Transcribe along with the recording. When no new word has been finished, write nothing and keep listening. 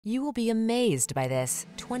You will be amazed by this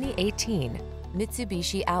 2018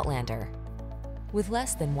 Mitsubishi Outlander. With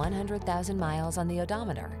less than 100,000 miles on the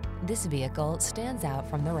odometer, this vehicle stands out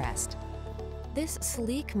from the rest. This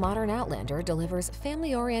sleek, modern Outlander delivers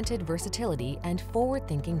family-oriented versatility and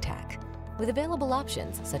forward-thinking tech. With available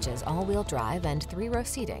options such as all-wheel drive and 3-row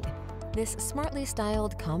seating, this smartly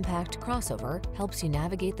styled compact crossover helps you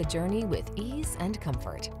navigate the journey with ease and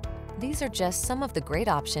comfort. These are just some of the great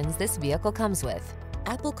options this vehicle comes with: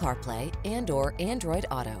 Apple CarPlay and/or Android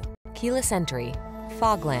Auto, keyless entry,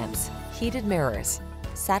 fog lamps, heated mirrors,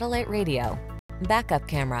 satellite radio, backup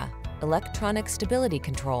camera, electronic stability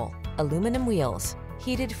control, aluminum wheels,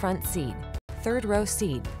 heated front seat, 3rd-row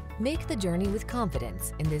seat. Make the journey with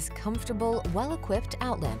confidence in this comfortable, well-equipped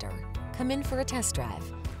Outlander. Come in for a test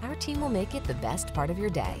drive. Our team will make it the best part of your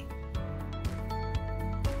day.